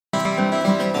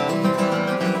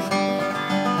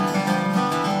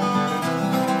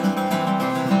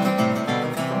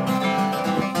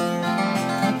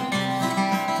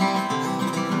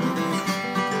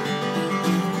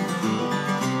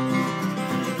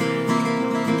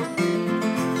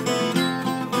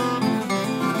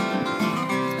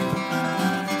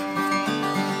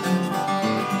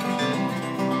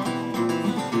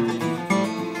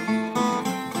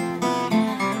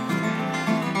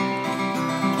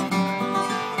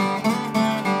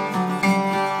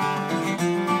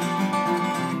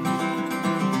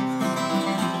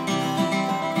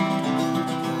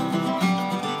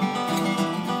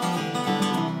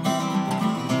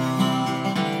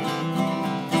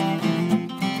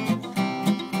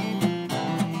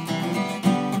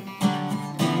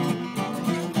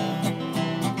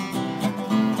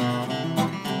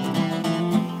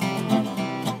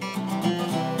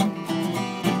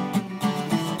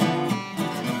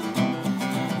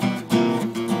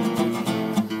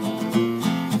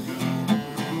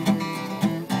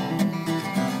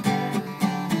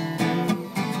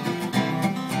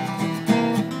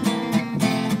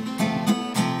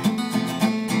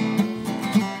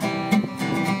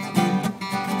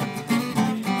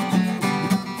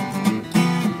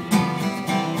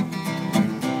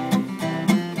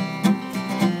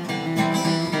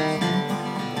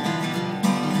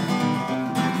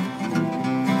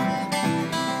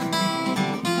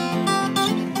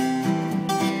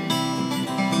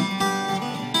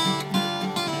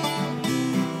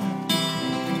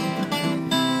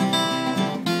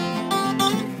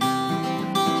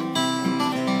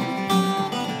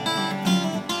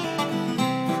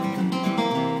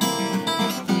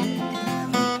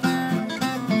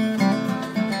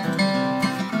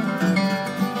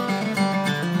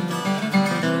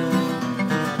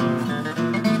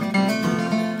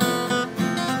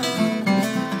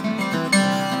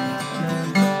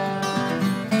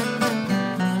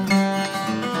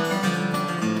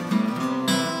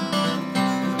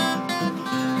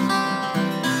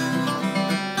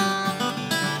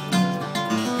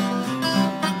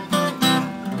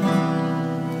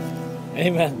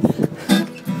Amen.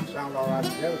 Sound all right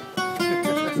together.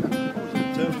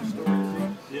 Tell the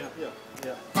story. Yeah.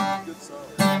 Good song.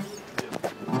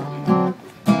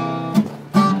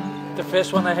 The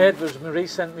first one I heard was Marie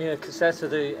sent me a cassette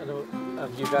of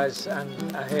you guys,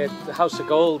 and I heard The House of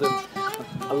Gold, and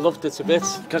I loved it a bit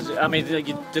because I mean you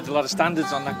did a lot of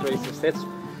standards on that greatest hits,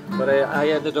 but I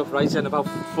ended up writing about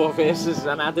 4 verses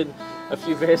and adding a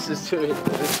few verses to it,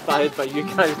 inspired by you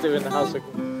guys doing The House of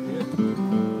Gold.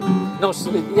 No,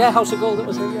 yeah, House of Gold. It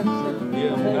was it.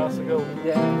 Yeah, House of Gold.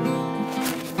 Yeah.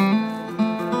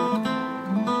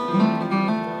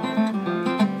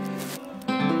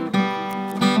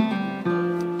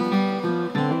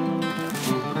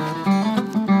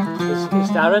 Is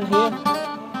Darren here?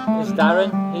 Is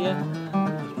Darren here?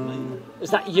 Is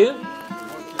that you?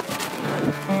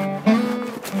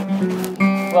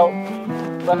 Well,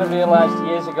 when I realised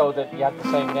years ago that you had the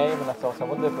same name, and I thought, I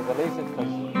wonder if we're related,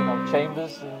 because, you know,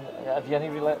 Chambers, and have you any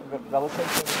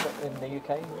relatives in the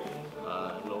UK?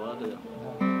 No idea.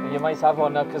 No. You might have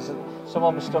one now, because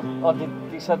someone was stuck,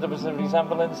 they said there was a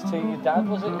resemblance to your dad,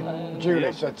 was it?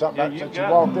 Julie said something, she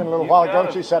walked in a little while ago,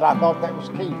 she said, I thought that was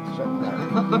Keith. So,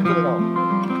 you know.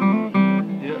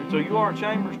 Yeah, so you are in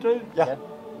Chambers too? Yeah.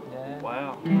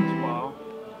 Wow, that's wild.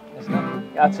 Isn't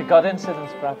it? That's a God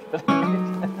incident, perhaps.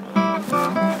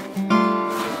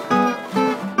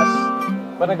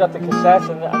 When I got the cassette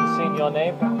and seen your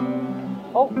name,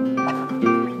 oh,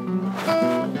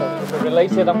 if we're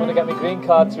related, I'm going to get my green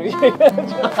card through you.